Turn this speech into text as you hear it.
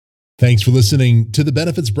Thanks for listening to the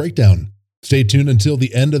Benefits Breakdown. Stay tuned until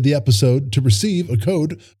the end of the episode to receive a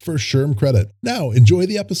code for SHRM credit. Now, enjoy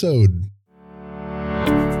the episode.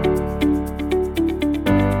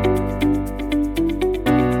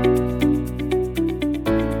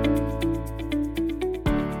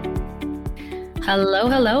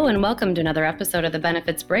 Hello, and welcome to another episode of the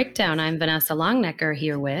Benefits Breakdown. I'm Vanessa Longnecker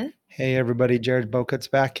here with... Hey, everybody. Jared Bokut's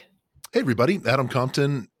back. Hey, everybody. Adam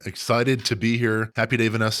Compton. Excited to be here. Happy day,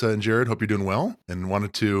 Vanessa and Jared. Hope you're doing well. And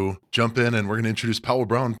wanted to jump in, and we're going to introduce Powell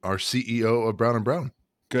Brown, our CEO of Brown & Brown.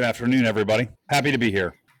 Good afternoon, everybody. Happy to be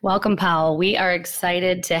here. Welcome, Powell. We are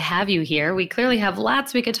excited to have you here. We clearly have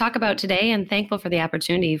lots we could talk about today, and thankful for the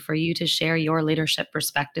opportunity for you to share your leadership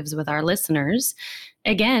perspectives with our listeners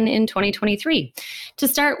again in 2023. To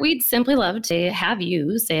start, we'd simply love to have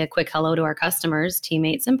you say a quick hello to our customers,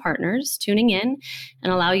 teammates, and partners tuning in,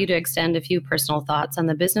 and allow you to extend a few personal thoughts on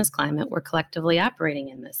the business climate we're collectively operating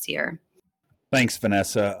in this year. Thanks,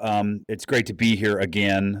 Vanessa. It's great to be here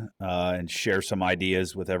again and share some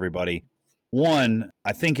ideas with everybody. One,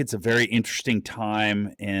 I think it's a very interesting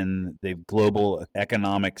time in the global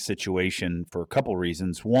economic situation for a couple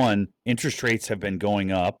reasons. One, interest rates have been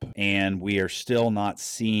going up, and we are still not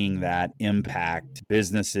seeing that impact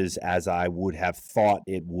businesses as I would have thought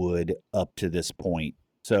it would up to this point.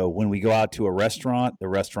 So when we go out to a restaurant, the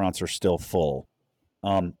restaurants are still full.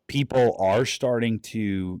 People are starting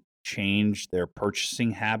to change their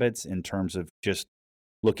purchasing habits in terms of just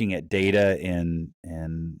looking at data and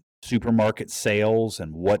supermarket sales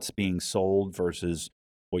and what's being sold versus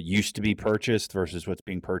what used to be purchased versus what's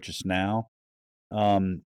being purchased now.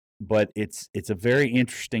 But it's a very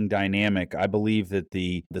interesting dynamic. I believe that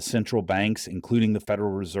the central banks, including the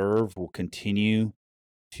Federal Reserve, will continue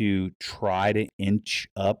to try to inch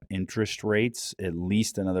up interest rates at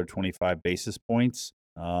least another 25 basis points.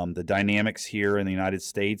 The dynamics here in the United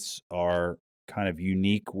States are kind of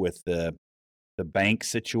unique with the bank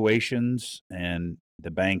situations and the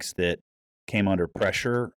banks that came under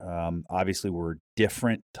pressure. Obviously, were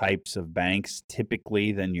different types of banks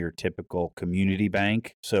typically than your typical community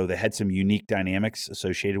bank. So they had some unique dynamics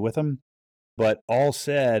associated with them. But all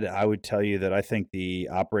said, I would tell you that I think the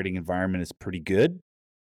operating environment is pretty good.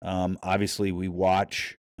 Obviously, we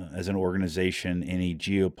watch as an organization any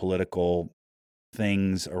geopolitical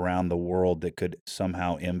things around the world that could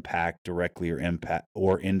somehow impact directly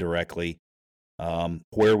or indirectly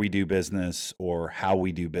where we do business or how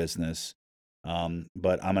we do business.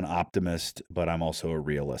 But I'm an optimist, but I'm also a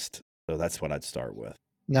realist. So that's what I'd start with.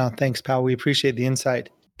 No, thanks, Powell. We appreciate the insight.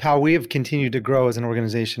 Powell, we have continued to grow as an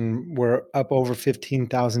organization. We're up over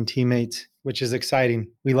 15,000 teammates, which is exciting.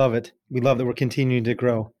 We love it. We love that we're continuing to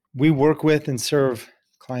grow. We work with and serve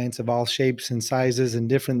clients of all shapes and sizes and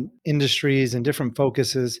different industries and different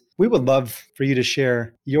focuses. We would love for you to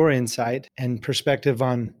share your insight and perspective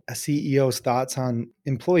on a CEO's thoughts on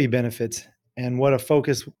employee benefits and what a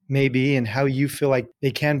focus may be and how you feel like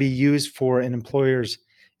they can be used for an employer's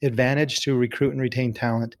advantage to recruit and retain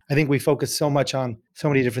talent. I think we focus so much on so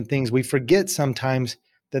many different things. We forget sometimes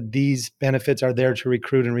that these benefits are there to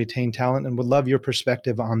recruit and retain talent, and would love your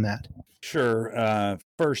perspective on that. Sure.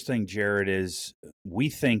 First thing, Jared, is we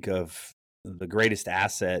think of the greatest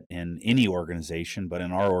asset in any organization, but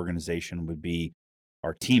in our organization would be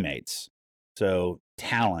our teammates. So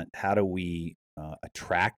talent, how do we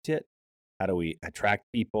attract it? How do we attract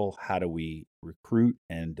people? How do we recruit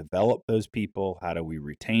and develop those people? How do we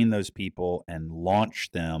retain those people and launch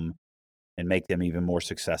them and make them even more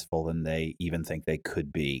successful than they even think they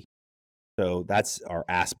could be? So that's our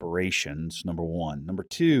aspirations, number one. Number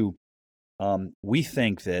two, we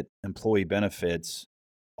think that employee benefits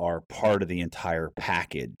are part of the entire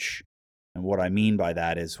package. And what I mean by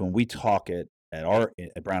that is when we talk at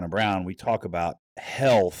Brown & Brown, we talk about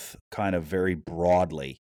health kind of very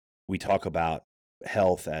broadly. We talk about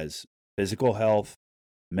health as physical health,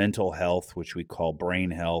 mental health, which we call brain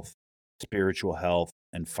health, spiritual health,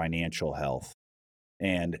 and financial health.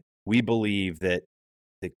 And we believe that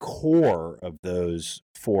the core of those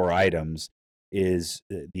four items is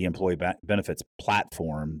the employee benefits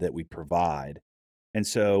platform that we provide. And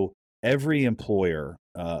so every employer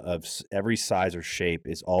of every size or shape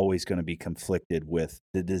is always going to be conflicted with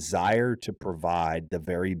the desire to provide the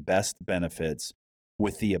very best benefits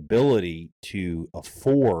with the ability to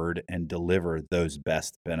afford and deliver those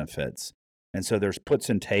best benefits. And so there's puts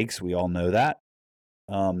and takes. We all know that.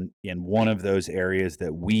 And one of those areas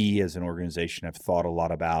that we as an organization have thought a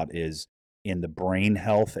lot about is in the brain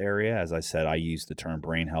health area. As I said, I use the term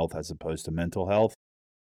brain health as opposed to mental health.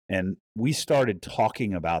 And we started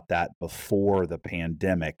talking about that before the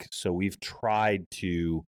pandemic. So we've tried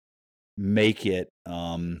to make it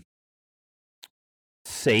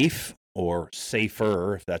safe or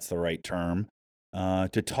safer, if that's the right term,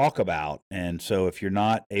 to talk about. And so if you're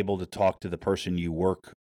not able to talk to the person you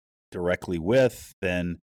work directly with,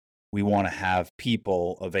 then we want to have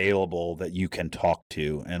people available that you can talk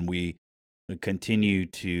to. And we continue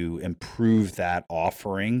to improve that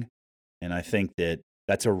offering. And I think that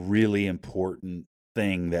that's a really important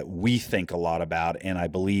thing that we think a lot about. And I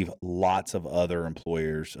believe lots of other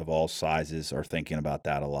employers of all sizes are thinking about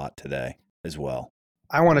that a lot today as well.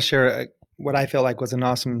 I want to share what I feel like was an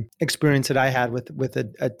awesome experience that I had with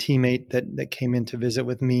a teammate that came in to visit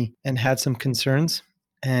with me and had some concerns.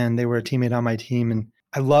 And they were a teammate on my team. And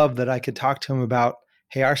I love that I could talk to him about,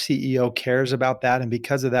 hey, our CEO cares about that. And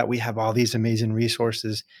because of that, we have all these amazing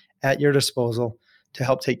resources at your disposal to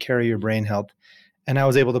help take care of your brain health. And I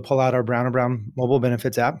was able to pull out our Brown & Brown mobile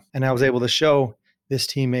benefits app. And I was able to show this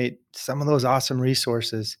teammate some of those awesome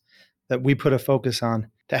resources that we put a focus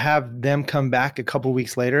on, to have them come back a couple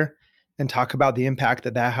weeks later and talk about the impact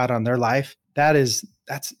that had on their life. That's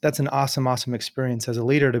an awesome experience as a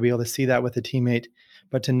leader, to be able to see that with a teammate,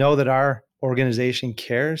 but to know that our organization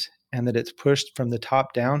cares and that it's pushed from the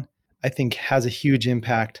top down, I think has a huge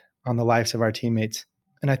impact on the lives of our teammates.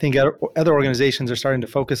 And I think other organizations are starting to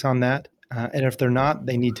focus on that. And if they're not,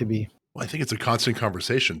 they need to be. Well, I think it's a constant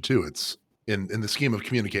conversation too. It's in the scheme of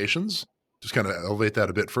communications, just kind of elevate that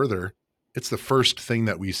a bit further. It's the first thing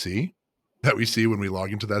that we see when we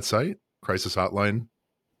log into that site, crisis hotline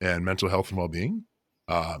and mental health and well-being.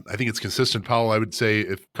 I think it's consistent, Powell. I would say,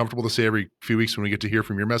 if comfortable to say, every few weeks when we get to hear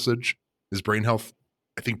from your message, is brain health,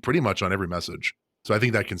 I think, pretty much on every message. So I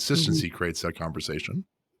think that consistency creates that conversation.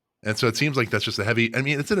 And so it seems like that's just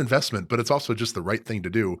it's an investment, but it's also just the right thing to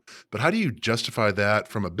do. But how do you justify that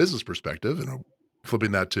from a business perspective? And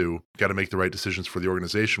flipping that to, got to make the right decisions for the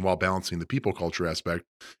organization while balancing the people culture aspect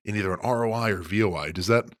in either an ROI or VOI. Does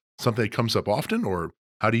that something that comes up often, or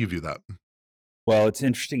how do you view that? Well, it's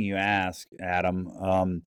interesting you ask,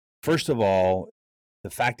 Adam. First of all,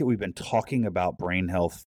 the fact that we've been talking about brain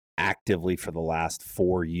health actively for the last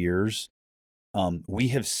 4 years, we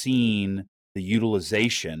have seen the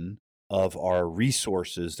utilization of our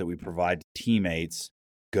resources that we provide to teammates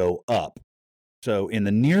go up. So in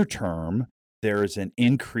the near term, there is an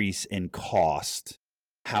increase in cost.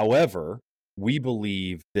 However, we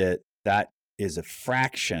believe that is a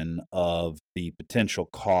fraction of the potential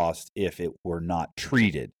cost if it were not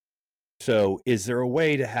treated. So is there a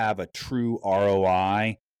way to have a true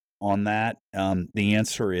ROI on that? The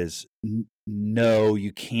answer is no,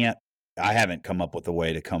 you can't. I haven't come up with a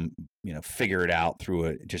way to figure it out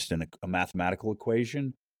through a mathematical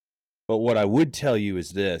equation. But what I would tell you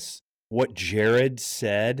is this: what Jared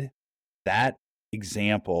said, that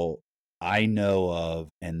example I know of,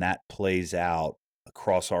 and that plays out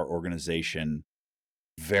across our organization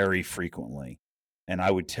very frequently. And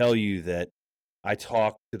I would tell you that I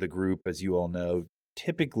talk to the group, as you all know,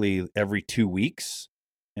 typically every 2 weeks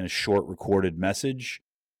in a short recorded message.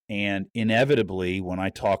 And inevitably, when I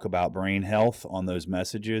talk about brain health on those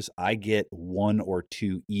messages, I get 1 or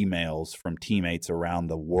 2 emails from teammates around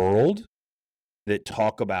the world that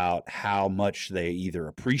talk about how much they either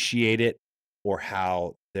appreciate it or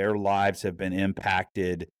how their lives have been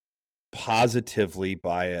impacted positively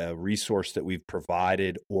by a resource that we've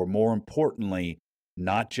provided, or more importantly,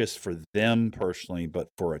 not just for them personally, but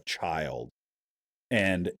for a child.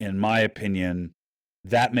 And in my opinion,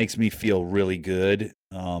 that makes me feel really good,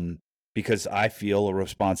 because I feel a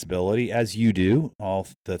responsibility, as you do, all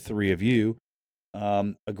the three of you,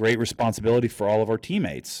 a great responsibility for all of our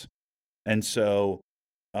teammates. And so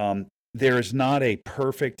there is not a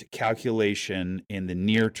perfect calculation in the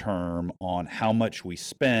near term on how much we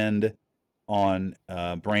spend on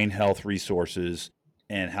brain health resources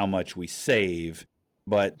and how much we save.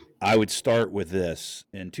 But I would start with this.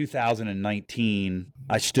 In 2019,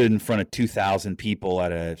 I stood in front of 2,000 people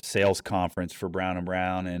at a sales conference for Brown &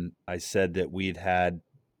 Brown, and I said that we'd had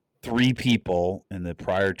 3 people in the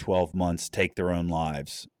prior 12 months take their own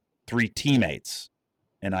lives, 3 teammates,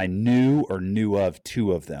 and I knew of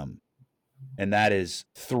 2 of them, and that is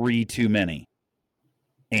 3 too many.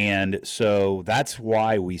 And so that's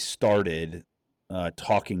why we started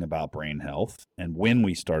talking about brain health, and when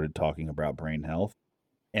we started talking about brain health,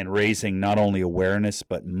 and raising not only awareness,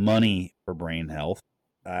 but money for brain health,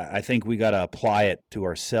 I think we got to apply it to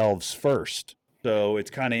ourselves first. So it's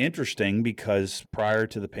kind of interesting because prior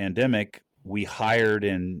to the pandemic, we hired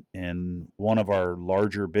in one of our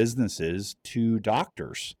larger businesses 2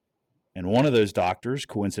 doctors. And one of those doctors,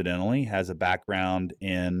 coincidentally, has a background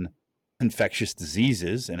in infectious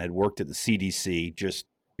diseases and had worked at the CDC, just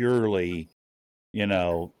purely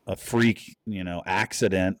a freak,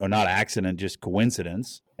 accident, or not accident, just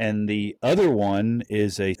coincidence. And the other one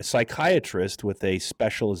is a psychiatrist with a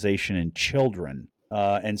specialization in children.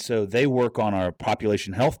 And so they work on our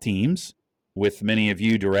population health teams with many of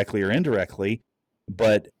you directly or indirectly,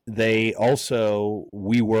 but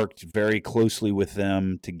we worked very closely with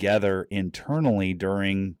them together internally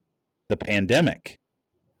during the pandemic.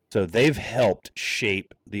 So they've helped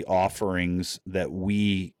shape the offerings that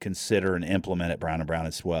we consider and implement at Brown & Brown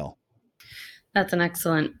as well. That's an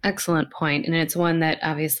excellent point. And it's one that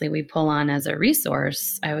obviously we pull on as a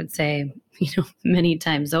resource, I would say, many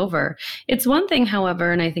times over. It's one thing,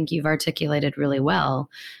 however, and I think you've articulated really well,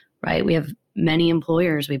 right? We have many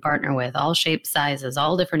employers we partner with, all shapes, sizes,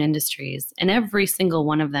 all different industries, and every single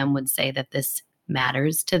one of them would say that this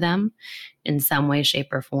matters to them in some way,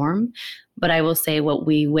 shape, or form. But I will say what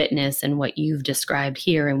we witness and what you've described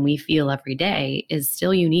here and we feel every day is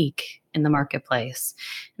still unique in the marketplace.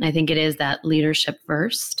 And I think it is that leadership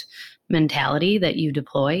first mentality that you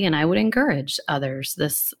deploy. And I would encourage others,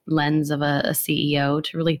 this lens of a CEO,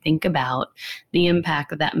 to really think about the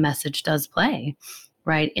impact that message does play,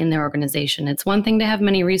 right, in their organization. It's one thing to have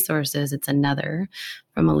many resources. It's another,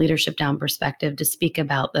 from a leadership down perspective, to speak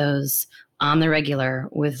about those on the regular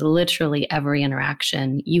with literally every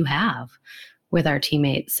interaction you have with our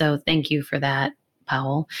teammates. So thank you for that,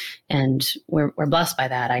 Powell. And we're blessed by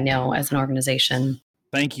that, I know, as an organization.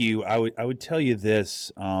 Thank you. I would tell you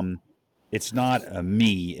this. It's not a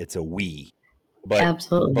me, it's a we.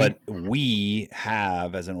 Absolutely. But we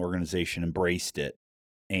have, as an organization, embraced it.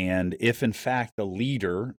 And if, in fact, the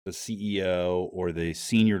leader, the CEO, or the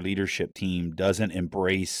senior leadership team doesn't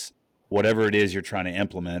embrace whatever it is you're trying to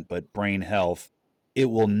implement, but brain health, it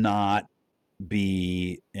will not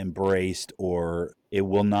be embraced, or it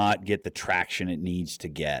will not get the traction it needs to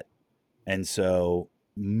get. And so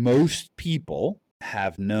most people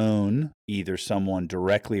have known either someone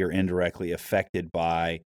directly or indirectly affected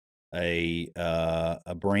by a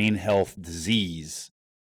brain health disease.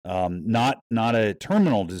 Not a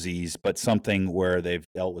terminal disease, but something where they've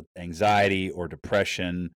dealt with anxiety or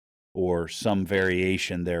depression or some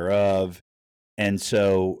variation thereof. And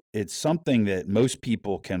so it's something that most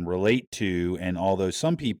people can relate to. And although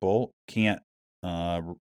some people can't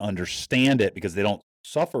understand it because they don't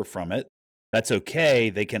suffer from it, that's okay.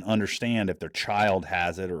 They can understand if their child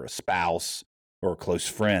has it, or a spouse, or a close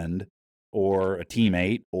friend, or a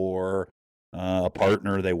teammate, or a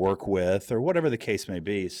partner they work with, or whatever the case may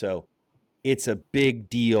be. So it's a big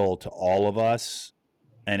deal to all of us.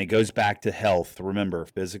 And it goes back to health. Remember,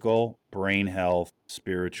 physical, brain health,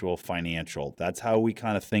 spiritual, financial. That's how we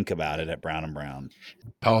kind of think about it at Brown & Brown.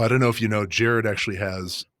 Paul, I don't know if you know, Jared actually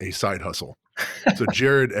has a side hustle. So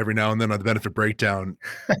Jared, every now and then on the benefit breakdown,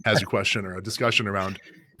 has a question or a discussion around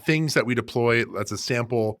things that we deploy. That's a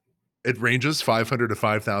sample. It ranges 500 to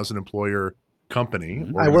 5,000 employer company.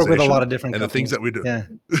 I work with a lot of different and companies. The things that we do. Yeah.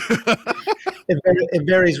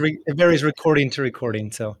 It varies recording to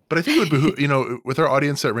recording. So, but I think it would behoove, with our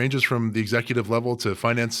audience that ranges from the executive level to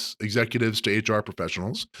finance executives to HR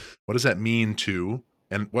professionals, what does that mean to,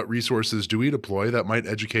 and what resources do we deploy that might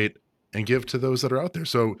educate and give to those that are out there?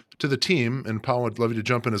 So to the team, and Paul, I'd love you to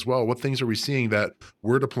jump in as well. What things are we seeing that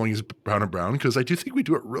we're deploying as Brown & Brown? Because I do think we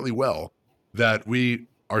do it really well, that we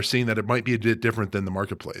are seeing that it might be a bit different than the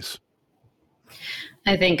marketplace.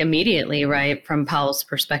 I think immediately, right, from Powell's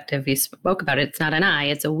perspective, he spoke about it. It's not an I,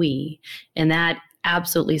 it's a we. And that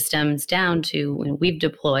absolutely stems down to when we've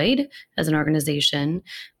deployed as an organization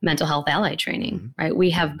mental health ally training, right?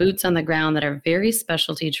 We have boots on the ground that are very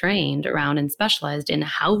specialty trained around and specialized in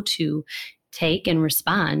how to take and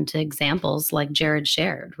respond to examples like Jared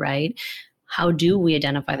shared, right? How do we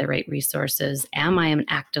identify the right resources? Am I an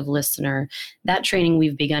active listener? That training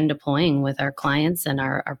we've begun deploying with our clients and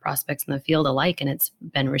our prospects in the field alike, and it's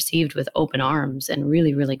been received with open arms and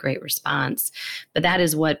really, really great response. But that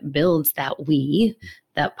is what builds that we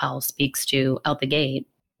that Powell speaks to out the gate.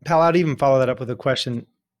 Powell, I'd even follow that up with a question.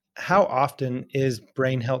 How often is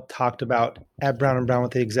brain health talked about at Brown & Brown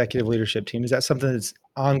with the executive leadership team? Is that something that's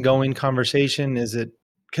ongoing conversation? Is it,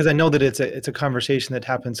 because I know that it's a conversation that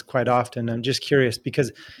happens quite often. I'm just curious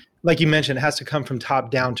because, like you mentioned, it has to come from top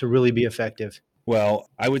down to really be effective. Well,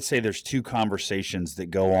 I would say there's two conversations that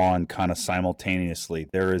go on kind of simultaneously.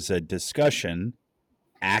 There is a discussion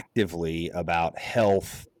actively about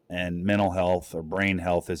health, and mental health or brain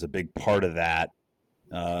health is a big part of that.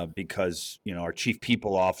 Because our chief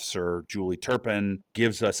people officer, Julie Turpin,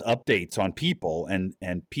 gives us updates on people, and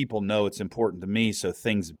people know it's important to me. So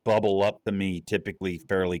things bubble up to me typically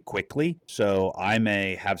fairly quickly. So I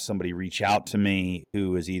may have somebody reach out to me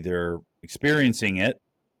who is either experiencing it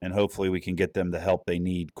and hopefully we can get them the help they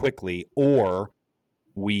need quickly, or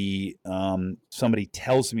somebody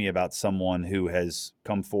tells me about someone who has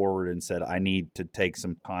come forward and said, I need to take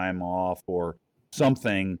some time off or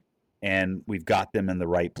something, and we've got them in the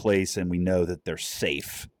right place and we know that they're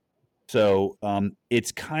safe. So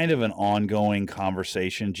it's kind of an ongoing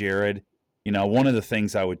conversation, Jared. One of the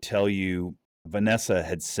things I would tell you, Vanessa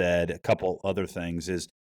had said a couple other things, is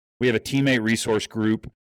we have a teammate resource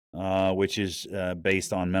group, which is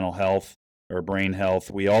based on mental health or brain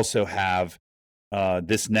health. We also have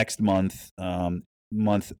this next month,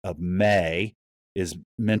 month of May, is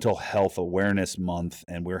Mental Health Awareness Month,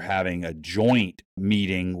 and we're having a joint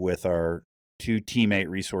meeting with our two teammate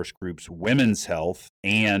resource groups, Women's Health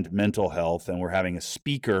and Mental Health, and we're having a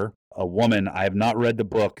speaker, a woman. I have not read the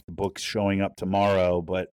book. The book's showing up tomorrow,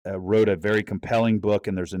 but wrote a very compelling book,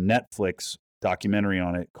 and there's a Netflix documentary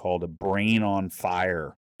on it called A Brain on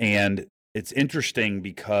Fire. And it's interesting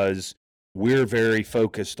because we're very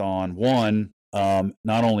focused on, one,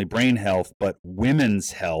 not only brain health, but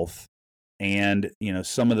women's health. And,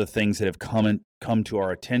 some of the things that have come to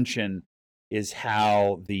our attention is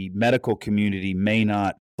how the medical community may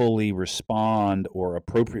not fully respond or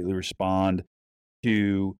appropriately respond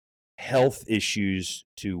to health issues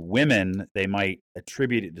to women. They might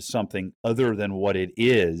attribute it to something other than what it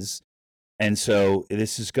is. And so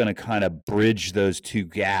this is going to kind of bridge those two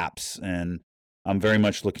gaps. And I'm very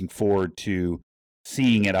much looking forward to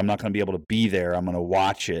seeing it. I'm not going to be able to be there. I'm going to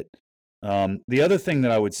watch it. The other thing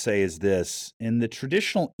that I would say is this: in the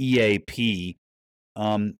traditional EAP,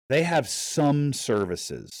 they have some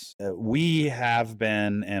services. We have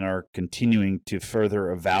been and are continuing to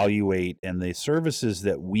further evaluate, and the services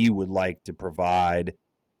that we would like to provide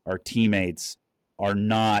our teammates are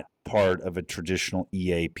not part of a traditional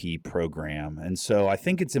EAP program. And so I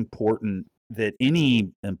think it's important that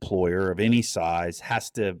any employer of any size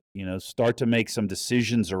has to, start to make some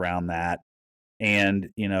decisions around that. And,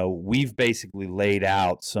 we've basically laid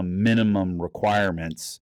out some minimum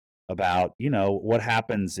requirements about, what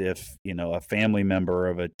happens if, a family member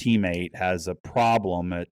of a teammate has a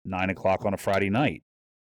problem at 9:00 on a Friday night.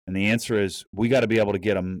 And the answer is, we got to be able to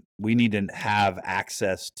get them. We need to have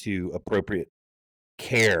access to appropriate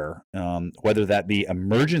care, whether that be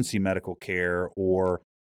emergency medical care or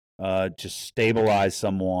just stabilize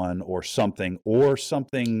someone or something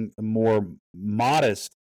more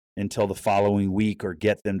modest until the following week, or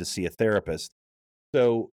get them to see a therapist.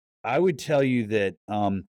 So I would tell you that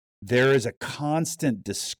there is a constant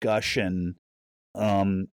discussion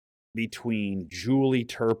between Julie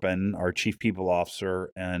Turpin, our Chief People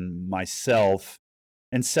Officer, and myself,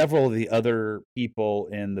 and several of the other people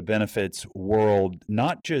in the benefits world,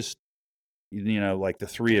 not just, like the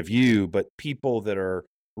three of you, but people that are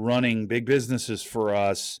running big businesses for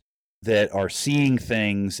us that are seeing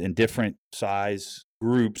things in different size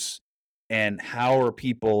groups. And how are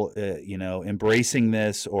people, embracing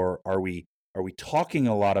this, or are we talking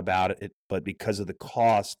a lot about it, but because of the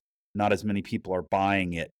cost, not as many people are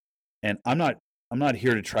buying it? And I'm not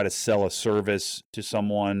here to try to sell a service to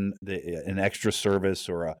someone, an extra service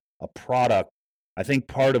or a product. I think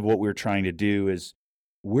part of what we're trying to do is,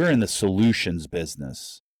 we're in the solutions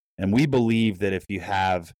business, and we believe that if you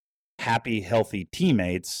have happy, healthy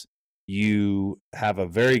teammates, you have a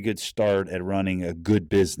very good start at running a good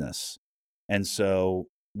business. And so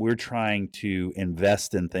we're trying to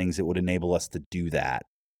invest in things that would enable us to do that.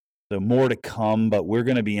 So more to come, but we're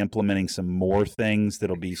going to be implementing some more things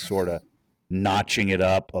that'll be sort of notching it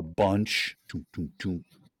up a bunch,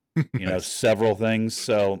 several things.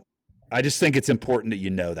 So I just think it's important that you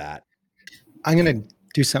know that. I'm going to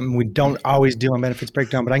do something we don't always do on Benefits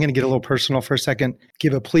Breakdown, but I'm going to get a little personal for a second,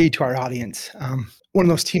 give a plea to our audience. One of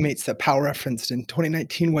those teammates that Powell referenced in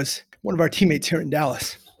 2019 was one of our teammates here in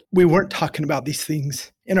Dallas. We weren't talking about these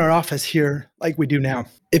things in our office here like we do now.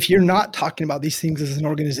 If you're not talking about these things as an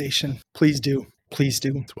organization, please do. Please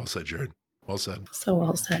do. It's well said, Jared. Well said. So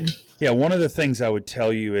well said. Yeah, one of the things I would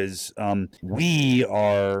tell you is we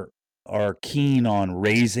are keen on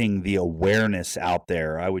raising the awareness out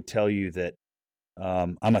there. I would tell you that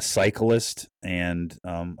I'm a cyclist, and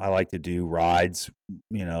I like to do rides,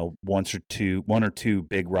 one or two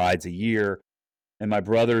big rides a year. And my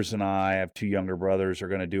brothers and I have two younger brothers, are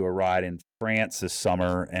going to do a ride in France this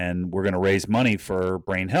summer, and we're going to raise money for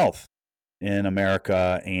brain health in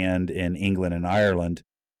America and in England and Ireland.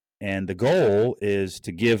 And the goal is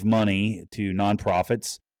to give money to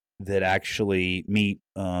nonprofits that actually meet,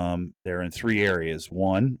 they're in three areas.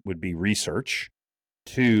 One would be research,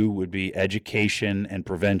 two would be education and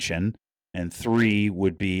prevention, and three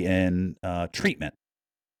would be in treatment.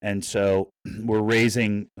 And so we're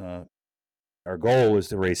raising our goal is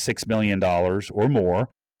to raise $6 million or more,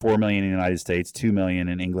 4 million in the United States, 2 million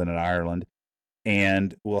in England and Ireland.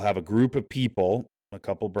 And we'll have a group of people, a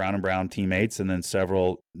couple Brown and Brown teammates, and then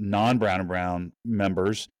several non-Brown and Brown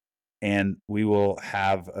members. And we will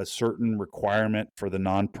have a certain requirement for the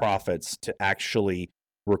nonprofits to actually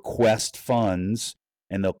request funds,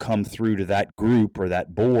 and they'll come through to that group or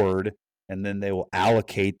that board, and then they will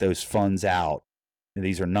allocate those funds out. And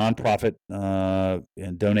these are nonprofit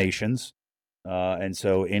donations. And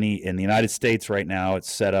so in the United States right now, it's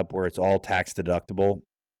set up where it's all tax deductible.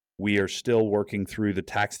 We are still working through the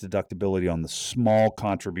tax deductibility on the small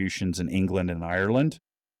contributions in England and Ireland,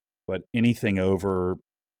 but anything over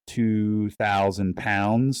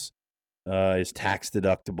 £2,000 is tax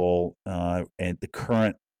deductible at the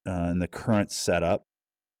current in the current setup.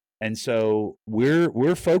 And so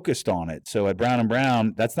we're focused on it. So at Brown and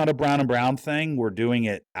Brown, that's not a Brown and Brown thing. We're doing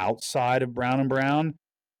it outside of Brown and Brown,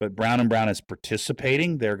 but Brown and Brown is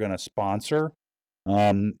participating. They're going to sponsor,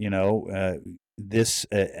 this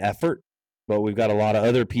effort. But we've got a lot of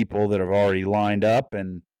other people that have already lined up,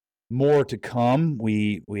 and more to come.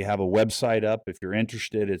 We have a website up. If you're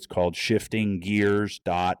interested, it's called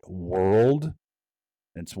shiftinggears.world.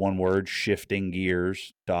 It's one word,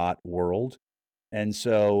 shiftinggears.world. And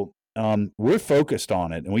so we're focused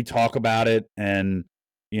on it, and we talk about it. And,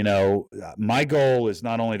 my goal is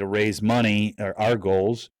not only to raise money, or our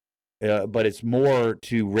goals, but it's more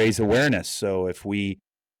to raise awareness. So if we,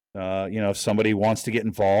 if somebody wants to get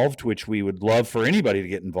involved, which we would love for anybody to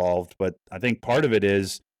get involved, but I think part of it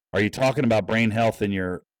is, are you talking about brain health in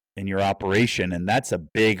your operation? And that's a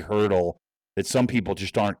big hurdle that some people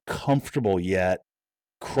just aren't comfortable yet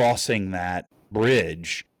crossing that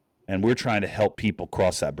bridge. And we're trying to help people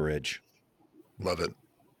cross that bridge. Love it.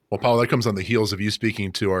 Well, Paul, that comes on the heels of you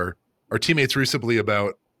speaking to our teammates recently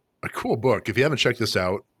about a cool book. If you haven't checked this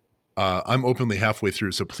out, I'm openly halfway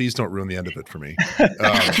through, so please don't ruin the end of it for me. But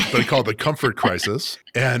it's called The Comfort Crisis.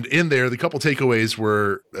 And in there, the couple takeaways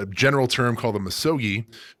were a general term called the Misogi,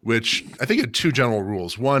 which I think had two general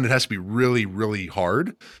rules. One, it has to be really, really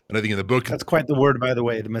hard. And I think in the book... That's quite the word, by the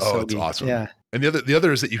way, the Misogi. Oh, it's awesome. Yeah. And the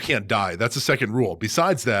other is that you can't die. That's the second rule.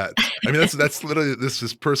 Besides that, I mean, that's literally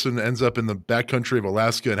this person ends up in the backcountry of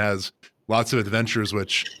Alaska and has lots of adventures,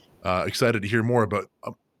 which excited to hear more. But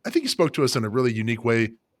I think you spoke to us in a really unique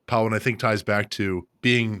way, Paul, and I think ties back to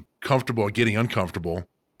being comfortable and getting uncomfortable,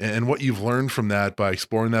 and what you've learned from that by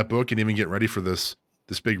exploring that book and even getting ready for this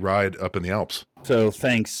big ride up in the Alps. So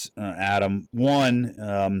thanks, Adam.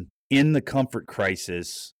 One, in the Comfort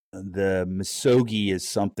Crisis, the Misogi is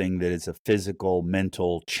something that is a physical,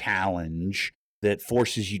 mental challenge that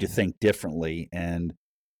forces you to think differently. And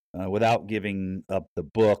without giving up the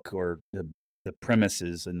book or the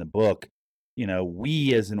premises in the book,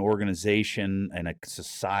 we as an organization and a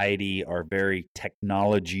society are very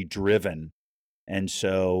technology driven. And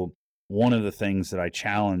so one of the things that I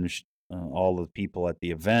challenged all the people at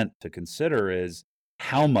the event to consider is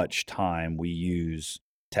how much time we use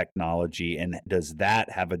technology, and does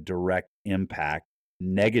that have a direct impact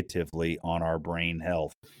negatively on our brain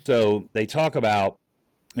health? So they talk about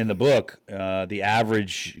in the book, the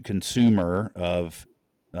average consumer of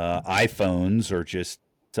iPhones or just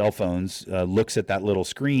cell phones looks at that little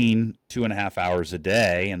screen 2.5 hours a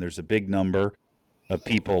day, and there's a big number of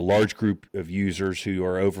people, large group of users who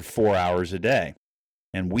are over 4 hours a day.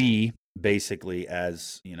 And we basically,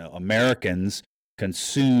 as Americans,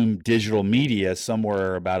 consume digital media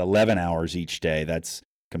somewhere about 11 hours each day. That's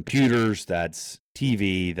computers, that's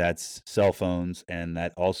TV, that's cell phones, and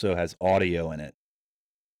that also has audio in it.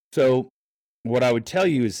 So what I would tell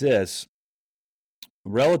you is this: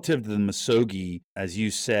 relative to the Misogi, as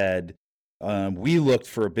you said, we looked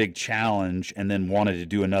for a big challenge and then wanted to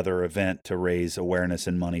do another event to raise awareness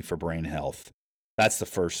and money for brain health. That's the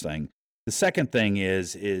first thing. The second thing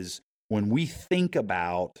is when we think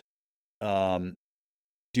about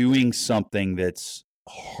doing something that's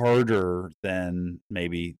harder than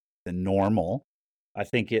maybe the normal, I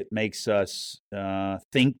think it makes us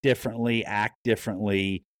think differently, act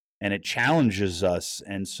differently, and it challenges us.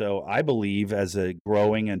 And so I believe as a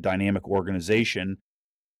growing and dynamic organization,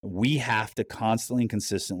 we have to constantly and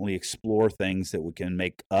consistently explore things that can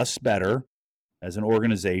make us better as an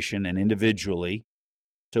organization and individually,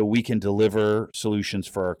 so we can deliver solutions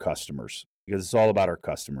for our customers, because it's all about our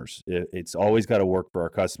customers. It's always got to work for our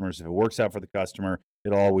customers. If it works out for the customer,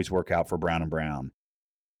 it'll always work out for Brown and Brown.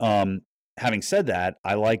 Having said that,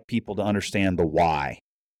 I like people to understand the why.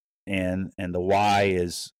 And the why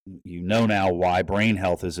is, now why brain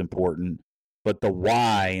health is important, but the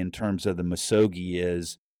why in terms of the Misogi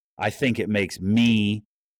is, I think it makes me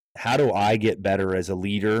how do I get better as a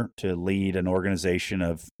leader to lead an organization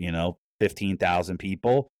of, 15,000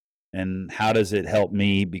 people? And how does it help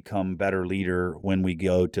me become a better leader when we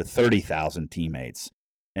go to 30,000 teammates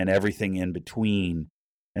and everything in between?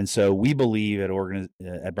 And so we believe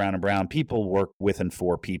at Brown & Brown, people work with and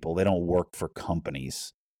for people. They don't work for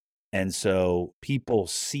companies. And so people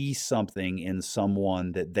see something in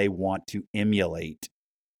someone that they want to emulate.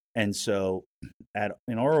 And so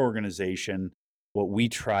in our organization, what we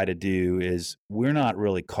try to do is we're not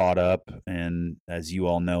really caught up in, as you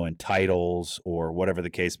all know, in titles or whatever the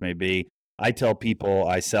case may be. I tell people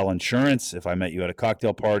I sell insurance. If I met you at a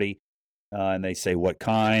cocktail party and they say, what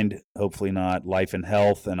kind? Hopefully not life and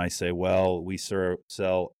health. And I say, well, we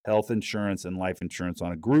sell health insurance and life insurance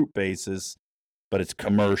on a group basis, but it's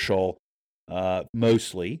commercial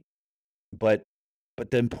mostly. But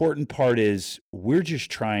the important part is we're just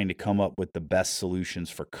trying to come up with the best solutions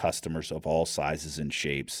for customers of all sizes and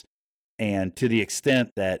shapes. And to the extent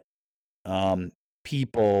that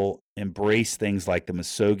people embrace things like the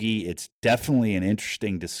Misogi, it's definitely an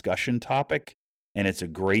interesting discussion topic. And it's a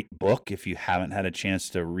great book if you haven't had a chance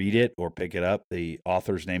to read it or pick it up. The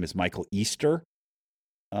author's name is Michael Easter.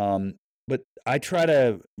 But I try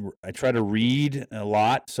to read a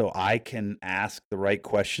lot so I can ask the right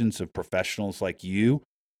questions of professionals like you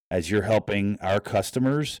as you're helping our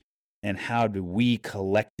customers, and how do we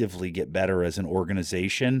collectively get better as an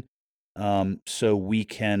organization so we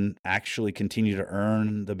can actually continue to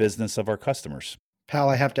earn the business of our customers. Pal,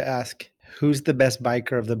 I have to ask, who's the best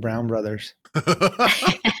biker of the Brown brothers?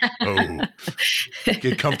 Oh,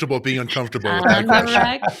 get comfortable being uncomfortable with On that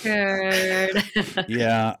the question. record.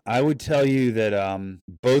 Yeah, I would tell you that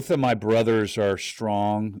both of my brothers are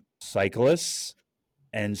strong cyclists.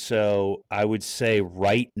 And so I would say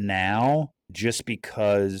right now, just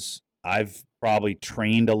because I've probably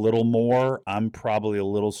trained a little more, I'm probably a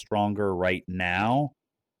little stronger right now.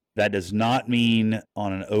 That does not mean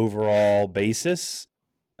on an overall basis.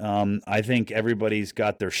 I think everybody's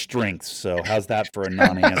got their strengths. So how's that for a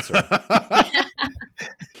non-answer?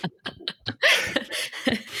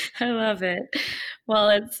 I love it. Well,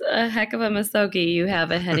 it's a heck of a Misogi you have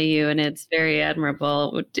ahead of you, and it's very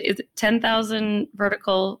admirable. Is it 10,000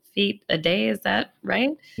 vertical feet a day? Is that right?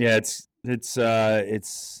 Yeah,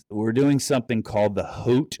 it's we're doing something called the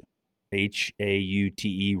Haute, Haute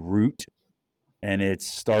route. And it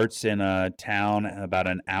starts in a town about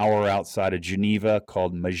an hour outside of Geneva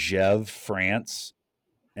called Megève, France.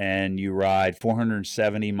 And you ride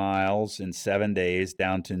 470 miles in 7 days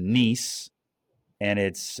down to Nice. And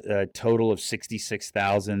it's a total of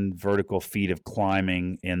 66,000 vertical feet of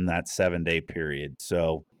climbing in that 7-day period.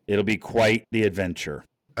 So it'll be quite the adventure.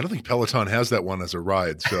 I don't think Peloton has that one as a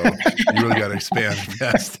ride. So you really got to expand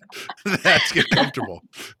past that to get comfortable.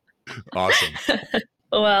 Awesome.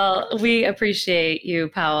 Well, we appreciate you,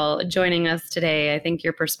 Powell, joining us today. I think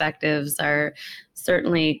your perspectives are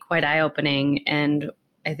certainly quite eye-opening, and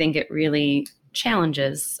I think it really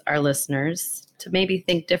challenges our listeners to maybe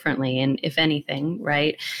think differently, and if anything,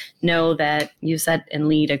 right, know that you set and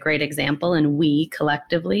lead a great example, and we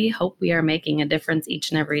collectively hope we are making a difference each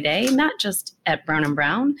and every day, not just at Brown &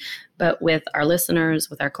 Brown, but with our listeners,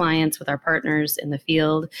 with our clients, with our partners in the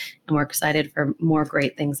field, and we're excited for more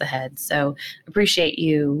great things ahead. So appreciate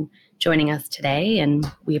you joining us today,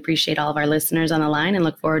 and we appreciate all of our listeners on the line and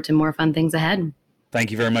look forward to more fun things ahead. Thank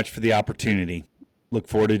you very much for the opportunity. Look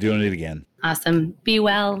forward to doing it again. Awesome. Be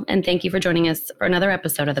well, and thank you for joining us for another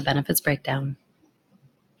episode of the Benefits Breakdown.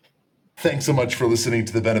 Thanks so much for listening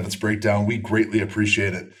to the Benefits Breakdown. We greatly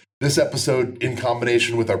appreciate it. This episode, in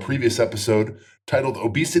combination with our previous episode titled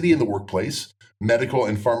Obesity in the Workplace, Medical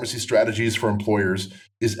and Pharmacy Strategies for Employers,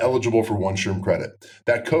 is eligible for one SHRM credit.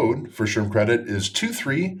 That code for SHRM credit is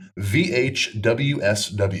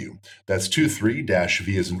 23VHWSW. That's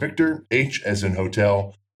 23-V as in Victor, H as in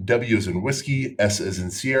Hotel, W as in Whiskey, S as in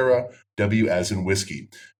Sierra, W as in Whiskey.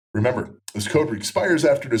 Remember, this code expires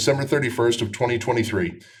after December 31st of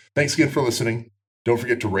 2023. Thanks again for listening. Don't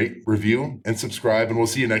forget to rate, review, and subscribe, and we'll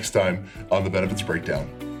see you next time on the Benefits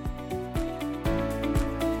Breakdown.